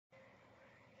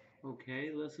Okay,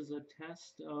 this is a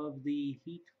test of the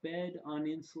heat bed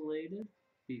uninsulated.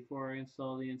 Before I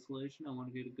install the insulation, I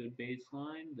want to get a good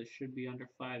baseline. This should be under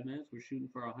 5 minutes. We're shooting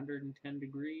for 110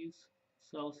 degrees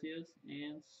Celsius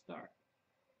and start.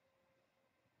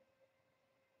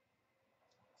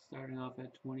 Starting off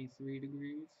at 23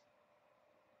 degrees.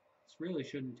 This really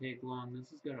shouldn't take long.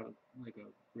 This has got a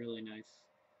really nice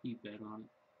heat bed on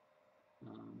it.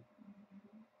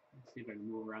 Let's see if I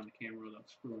can move around the camera without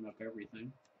screwing up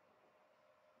everything.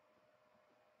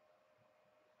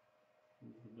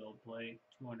 Here's the build plate,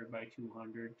 200 by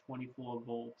 200, 24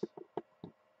 volts.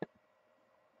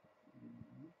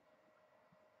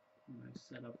 My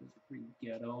setup is pretty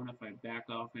ghetto, and if I back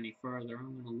off any further,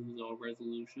 I'm going to lose all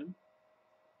resolution.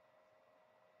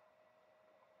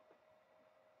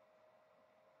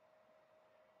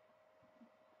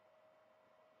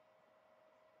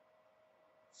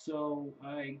 So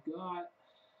I got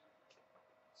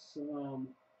some,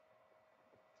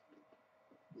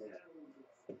 yeah,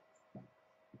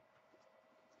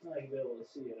 I'll be able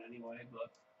to see it anyway,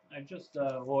 but I just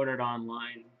ordered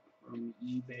online from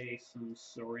eBay some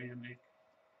ceramic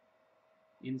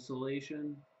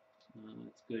insulation.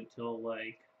 It's good till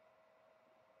like,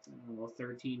 I don't know,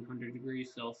 1300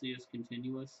 degrees Celsius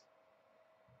continuous.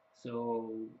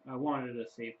 So I wanted a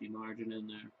safety margin in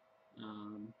there.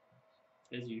 Um,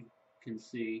 as you can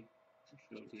see, I'll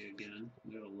show it to you again.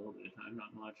 We have a little bit of time,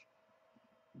 not much.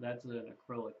 That's an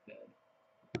acrylic bed.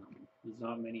 There's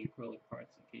not many acrylic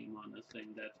parts that came on this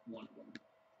thing. That's one of them.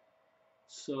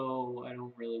 So I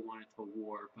don't really want it to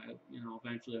warp.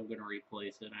 Eventually I'm going to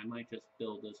replace it. I might just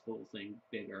build this whole thing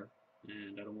bigger,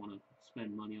 and I don't want to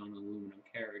spend money on an aluminum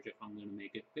carriage if I'm going to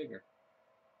make it bigger.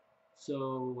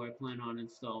 So I plan on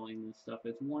installing this stuff.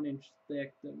 It's 1 inch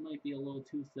thick. That might be a little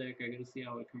too thick. I gotta see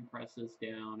how it compresses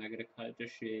down. I gotta cut it to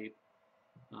shape.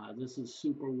 This is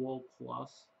Super Wool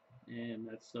Plus, and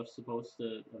that stuff's supposed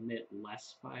to emit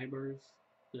less fibers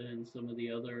than some of the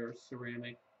other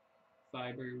ceramic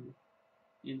fiber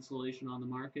insulation on the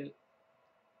market.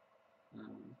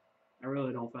 Um, I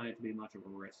really don't find it to be much of a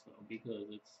risk though,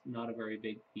 because it's not a very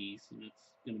big piece and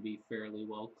it's going to be fairly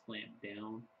well clamped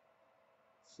down.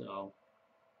 So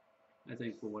I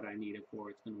think for what I need it for,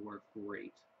 it's going to work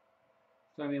great.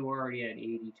 So I mean, we're already at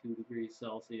 82 degrees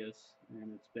Celsius,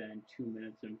 and it's been 2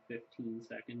 minutes and 15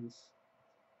 seconds.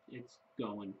 It's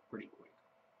going pretty quick.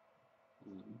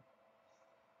 Um,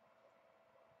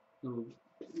 so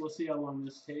we'll see how long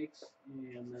this takes,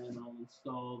 and then I'll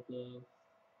install the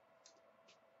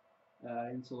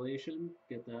insulation,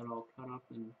 get that all cut up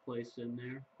and placed in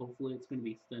there. Hopefully it's going to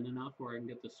be thin enough where I can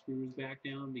get the screws back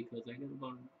down, because I got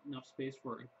about enough space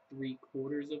for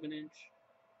 3/4 of an inch.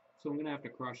 So I'm going to have to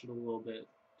crush it a little bit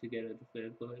to get it to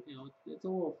fit, but it's a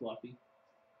little fluffy.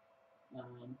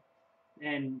 Um,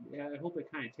 and I hope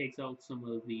it kind of takes out some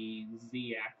of the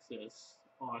z-axis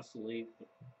oscillate,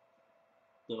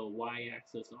 the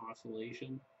y-axis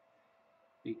oscillation,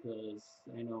 because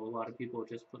I know a lot of people are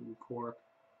just putting cork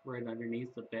right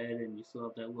underneath the bed, and you still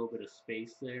have that little bit of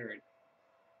space there. And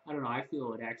I don't know, I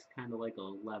feel it acts kind of like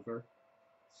a lever,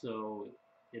 so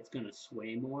it's going to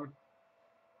sway more.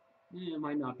 It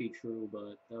might not be true,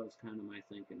 but that was kind of my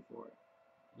thinking for it.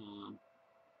 Um,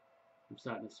 I'm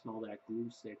starting to smell that glue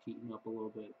stick heating up a little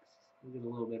bit. We'll get a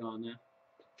little bit on there.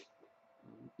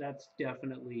 That's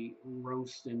definitely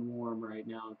roasting warm right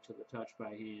now to the touch by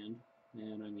hand.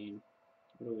 And I mean,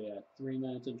 what are we at? 3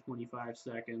 minutes and 25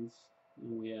 seconds.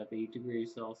 And we have 8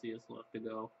 degrees Celsius left to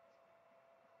go.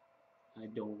 I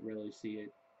don't really see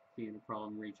it being a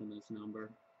problem reaching this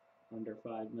number under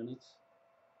 5 minutes.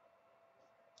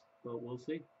 But we'll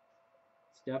see.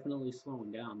 It's definitely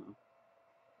slowing down though.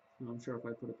 I'm sure if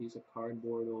I put a piece of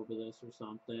cardboard over this or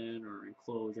something, or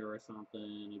enclosure or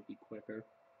something, it'd be quicker.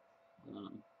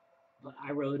 Um, but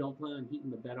I really don't plan on heating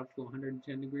the bed up to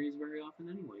 110 degrees very often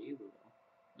anyway, either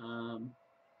though.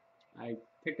 I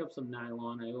picked up some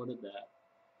nylon. I ordered that.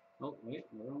 Oh wait,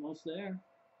 we're almost there.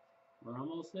 We're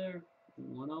almost there.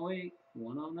 108,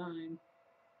 109,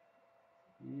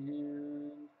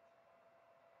 and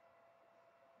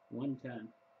 110.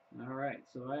 All right,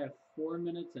 so I have 4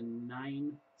 minutes and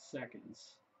 9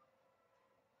 seconds.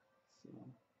 So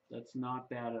that's not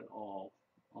bad at all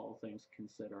things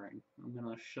considering. I'm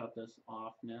gonna shut this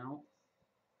off now.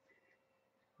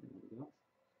 There we go.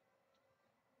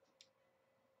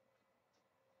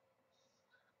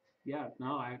 Yeah,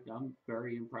 no, I'm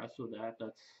very impressed with that.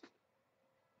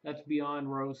 That's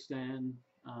beyond roasting.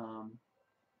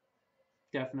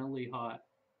 Definitely hot.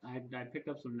 I picked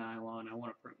up some nylon. I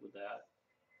want to print with that.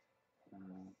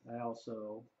 I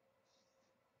also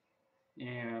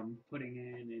am putting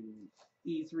in an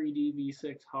E3D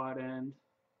V6 hot end.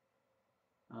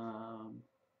 Um,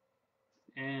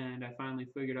 and I finally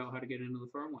figured out how to get into the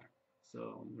firmware.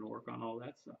 So I'm going to work on all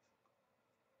that stuff.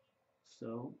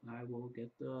 So I will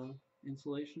get the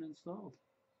insulation installed.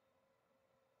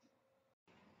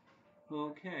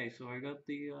 Okay, so I got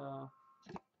the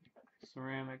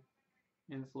ceramic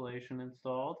insulation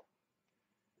installed.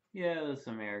 Yeah, there's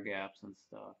some air gaps and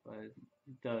stuff, but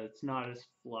it's not as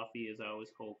fluffy as I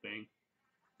was hoping.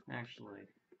 Actually,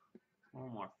 a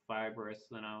little more fibrous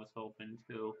than I was hoping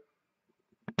to.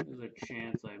 There's a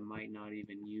chance I might not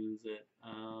even use it.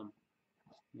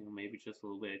 Maybe just a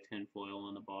little bit of tin foil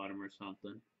on the bottom or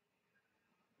something.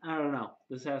 I don't know.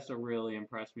 This has to really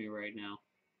impress me right now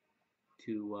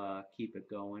to keep it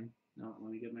going. Now, let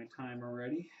me get my timer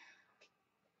ready.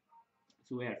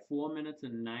 So we had 4 minutes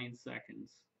and 9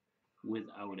 seconds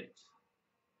without it.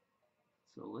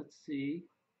 So let's see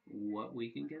what we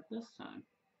can get this time.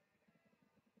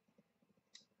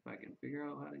 If I can figure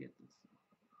out how to get this.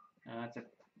 That's a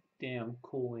damn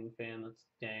cooling fan that's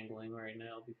dangling right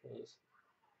now because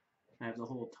I have the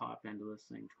whole top end of this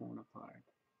thing torn apart.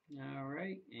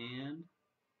 Alright, and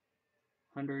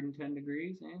 110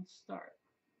 degrees and start.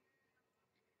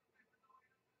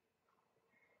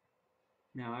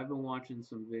 Now I've been watching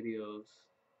some videos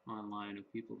online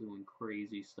of people doing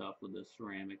crazy stuff with this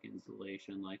ceramic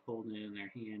insulation, like holding it in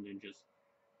their hand and just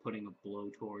putting a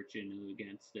blowtorch in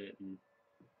against it, and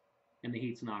the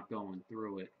heat's not going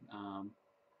through it.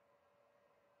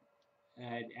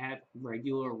 At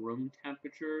regular room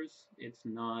temperatures, it's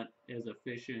not as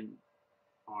efficient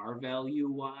R value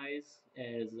wise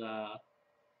as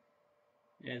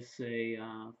say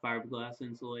fiberglass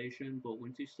insulation, but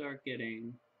once you start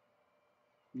getting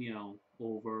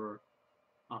over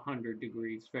 100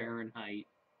 degrees Fahrenheit,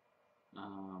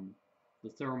 the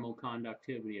thermal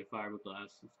conductivity of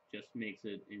fiberglass just makes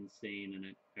it insane, and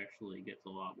it actually gets a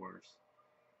lot worse.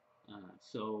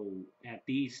 So at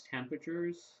these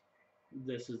temperatures,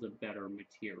 this is a better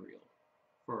material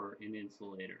for an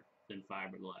insulator than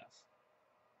fiberglass.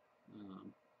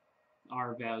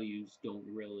 Our values don't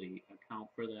really account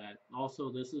for that. Also,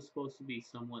 this is supposed to be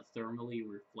somewhat thermally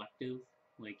reflective,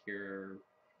 like your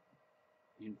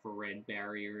infrared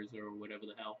barriers or whatever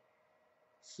the hell.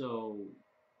 So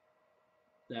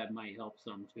that might help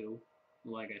some too.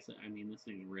 Like I said, I mean, this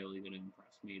thing's really going to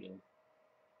impress me to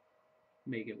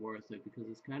make it worth it because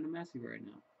it's kind of messy right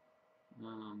now.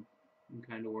 I'm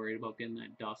kind of worried about getting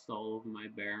that dust all over my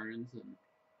bearings and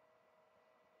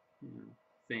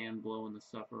fan blowing the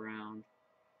stuff around.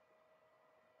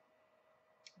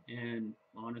 And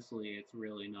honestly, it's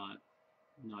really not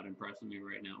impressing me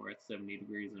right now. We're at 70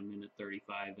 degrees, I'm in at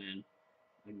 35 in,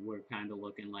 and we're kind of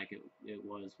looking like it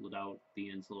was without the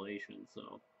insulation,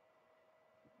 so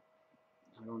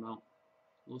I don't know.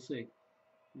 We'll see.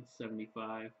 It's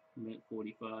 75, I'm at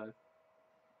 45.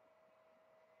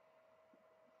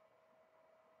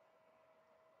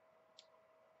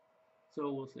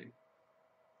 So we'll see.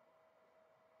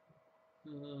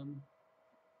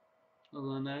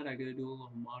 Other than that, I gotta do a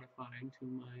little modifying to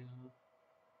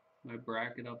my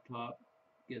bracket up top.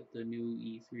 Get the new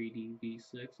E3D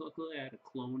V6. Luckily, I had a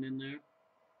clone in there,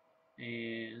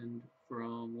 and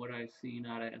from what I've seen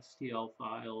out of STL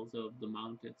files of the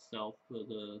mount itself for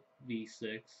the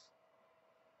V6,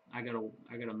 I got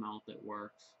a mount that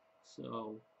works.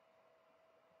 So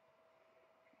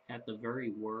at the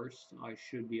very worst, I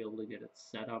should be able to get it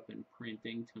set up and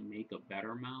printing to make a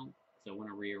better mount, because I want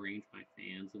to rearrange my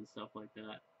fans and stuff like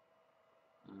that.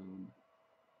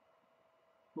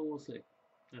 But we'll see.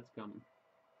 That's coming.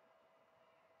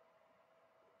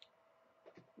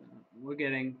 We're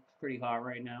getting pretty hot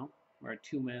right now. We're at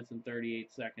 2 minutes and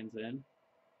 38 seconds in.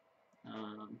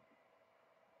 I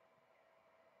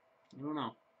don't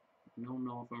know. I don't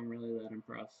know if I'm really that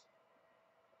impressed.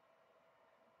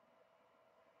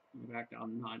 In fact,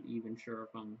 I'm not even sure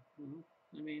if I'm,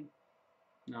 I mean,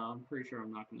 no, I'm pretty sure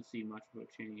I'm not going to see much of a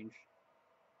change.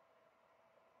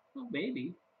 Well,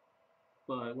 maybe,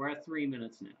 but we're at 3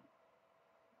 minutes now.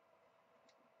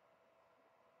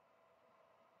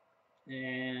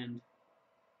 And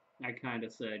I kind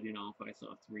of said, if I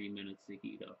saw 3 minutes to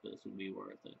heat up, this would be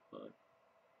worth it, but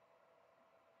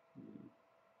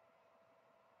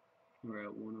we're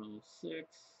at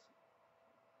 106.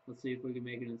 Let's see if we can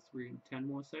make it in 10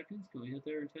 more seconds. Can we hit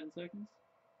there in 10 seconds?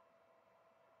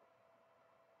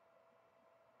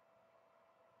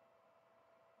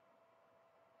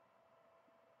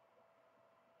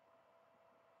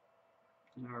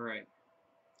 All right.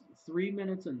 3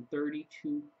 minutes and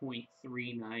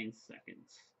 32.39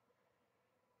 seconds.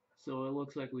 So it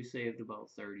looks like we saved about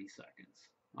 30 seconds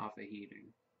off of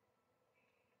heating.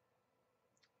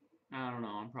 I don't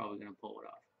know. I'm probably going to pull it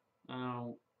off. I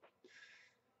don't,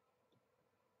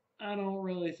 I don't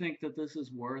really think that this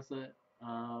is worth it.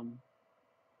 Um,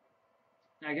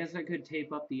 I guess I could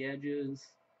tape up the edges.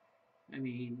 I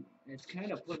mean, it's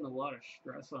kind of putting a lot of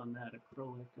stress on that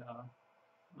acrylic,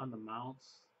 on the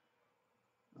mounts.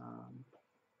 Um,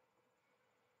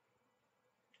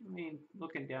 I mean,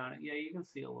 looking down at, yeah, you can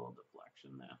see a little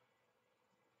deflection there.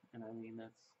 And I mean,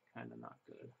 that's kind of not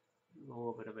good. There's a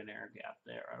little bit of an air gap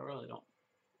there.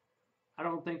 I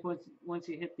don't think once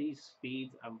you hit these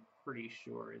speeds, I'm pretty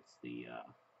sure it's the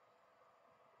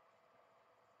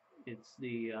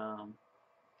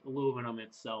aluminum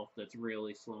itself that's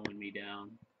really slowing me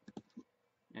down,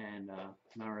 and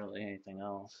not really anything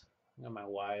else. I got my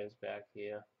wires back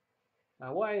here.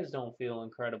 My wires don't feel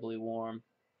incredibly warm.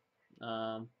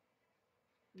 Um,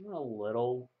 a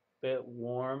little bit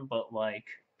warm, but like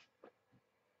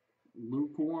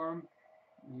lukewarm.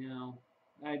 You know,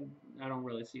 I I don't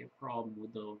really see a problem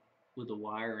with the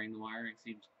wiring. The wiring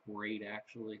seems great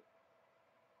actually.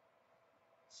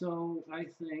 So I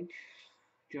think,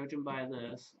 judging by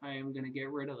this, I am gonna get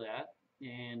rid of that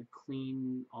and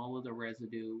clean all of the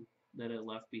residue that it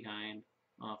left behind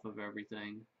off of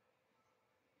everything,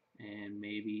 and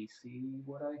maybe see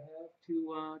what I have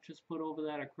to just put over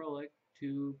that acrylic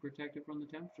to protect it from the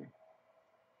temperature.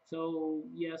 So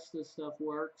yes, this stuff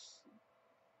works.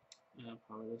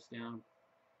 Power this down.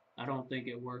 I don't think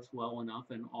it works well enough,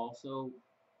 and also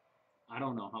I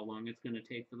don't know how long it's going to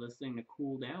take for this thing to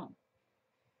cool down.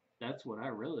 That's what I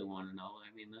really want to know.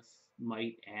 I mean, this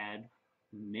might add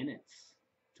minutes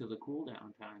to the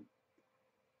cooldown time.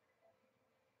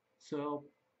 So,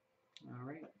 all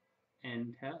right,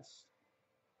 end test.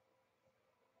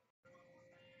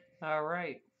 All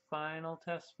right, final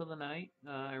test for the night.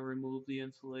 I removed the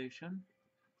insulation.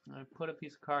 I put a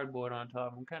piece of cardboard on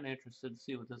top. I'm kind of interested to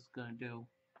see what this is going to do.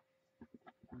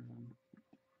 Um,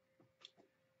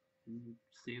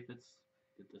 See if it's,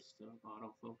 get this stuff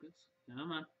autofocus.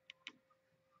 Come on.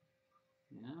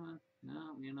 Yeah, no,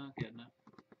 you're not getting it.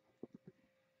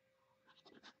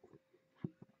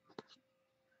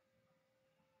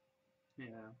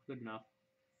 Yeah, good enough.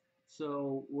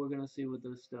 So we're gonna see what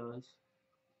this does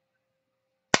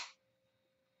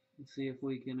and see if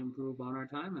we can improve on our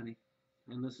time any.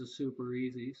 And this is super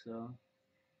easy, so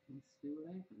let's see what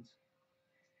happens.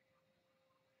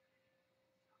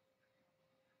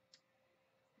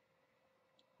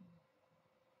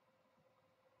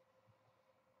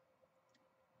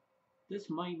 This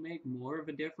might make more of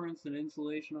a difference than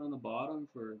insulation on the bottom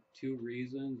for two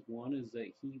reasons. One is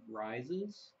that heat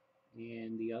rises,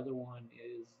 and the other one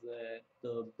is that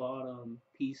the bottom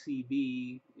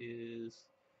PCB is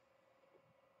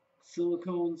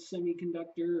silicone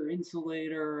semiconductor or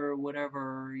insulator or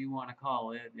whatever you want to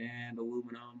call it, and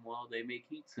aluminum, well, they make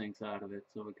heat sinks out of it,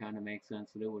 so it kind of makes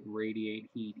sense that it would radiate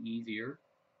heat easier.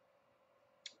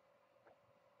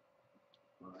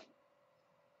 But,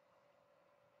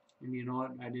 and you know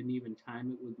what? I didn't even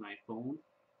time it with my phone.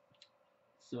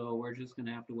 So we're just going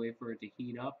to have to wait for it to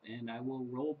heat up, and I will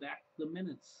roll back the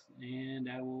minutes, and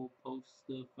I will post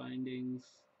the findings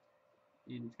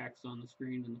in text on the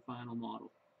screen in the final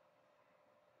model.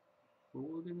 But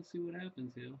we're going to see what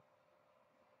happens here.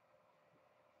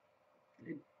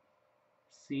 It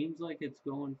seems like it's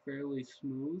going fairly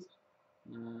smooth.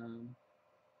 Um,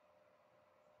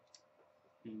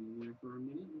 Hang there for a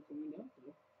minute and find out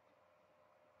though.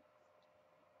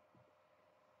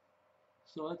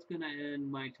 So that's going to end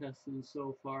my testing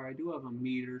so far. I do have a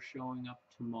meter showing up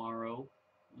tomorrow.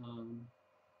 Um,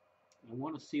 I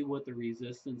want to see what the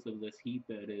resistance of this heat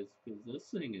bed is, because this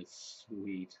thing is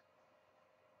sweet.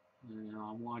 You know,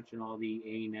 I'm watching all the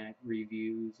ANET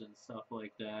reviews and stuff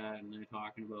like that, and they're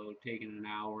talking about taking an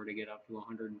hour to get up to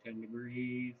 110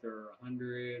 degrees or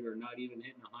 100 or not even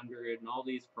hitting 100 and all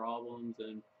these problems,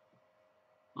 and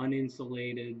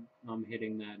uninsulated, I'm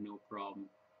hitting that no problem.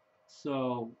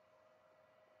 So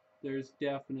there's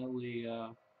definitely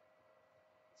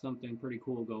something pretty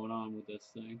cool going on with this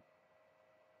thing.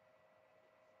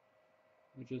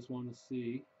 I just want to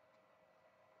see,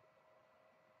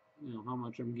 you know, how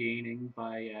much I'm gaining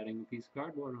by adding a piece of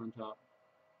cardboard on top.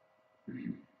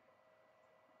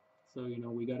 So, you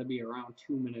know, we got to be around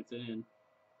 2 minutes in.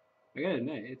 I gotta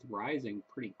admit, it's rising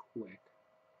pretty quick.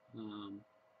 Um,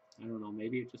 I don't know,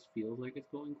 maybe it just feels like it's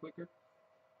going quicker.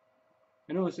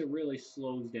 I notice it really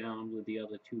slows down with the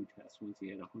other two tests once you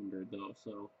hit 100 though,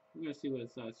 so we're gonna see what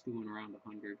it starts doing around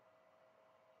 100.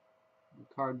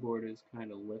 The cardboard is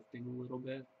kind of lifting a little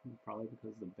bit, probably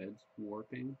because the bed's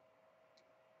warping.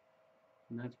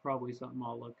 And that's probably something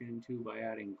I'll look into by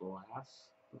adding glass.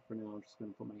 But for now, I'm just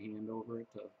going to put my hand over it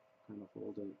to kind of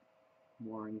hold it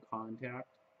more in contact.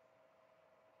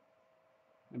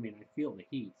 I mean, I feel the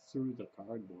heat through the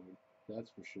cardboard, that's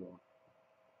for sure.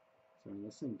 So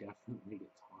this thing definitely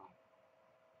gets hot.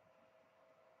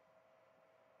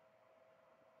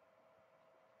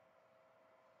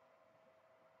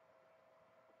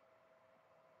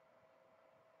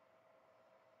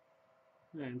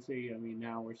 And see, I mean,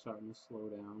 now we're starting to slow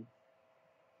down.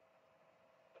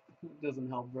 It doesn't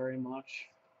help very much.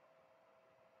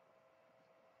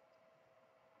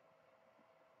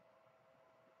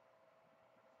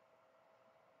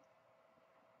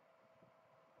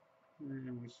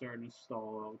 And we're starting to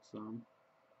stall out some.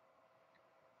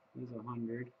 There's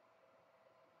 100.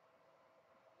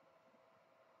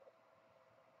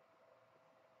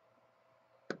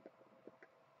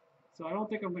 So I don't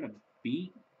think I'm going to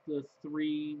beat the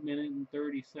 3 minute and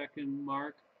 30-second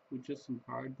mark with just some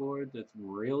cardboard that's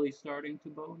really starting to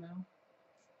bow now.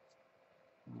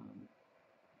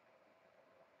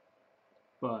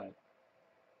 But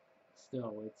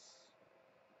still, it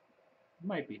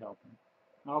might be helping.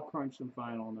 I'll crunch some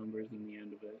final numbers in the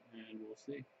end of it, and we'll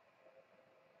see.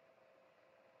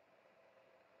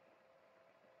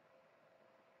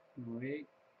 Wait.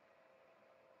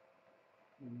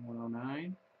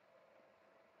 109.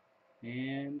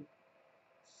 And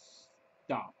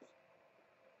stop.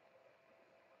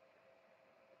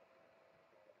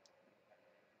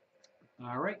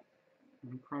 All right. I'm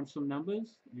going to crunch some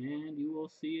numbers, and you will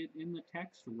see it in the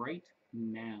text right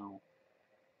now.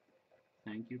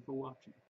 Thank you for watching.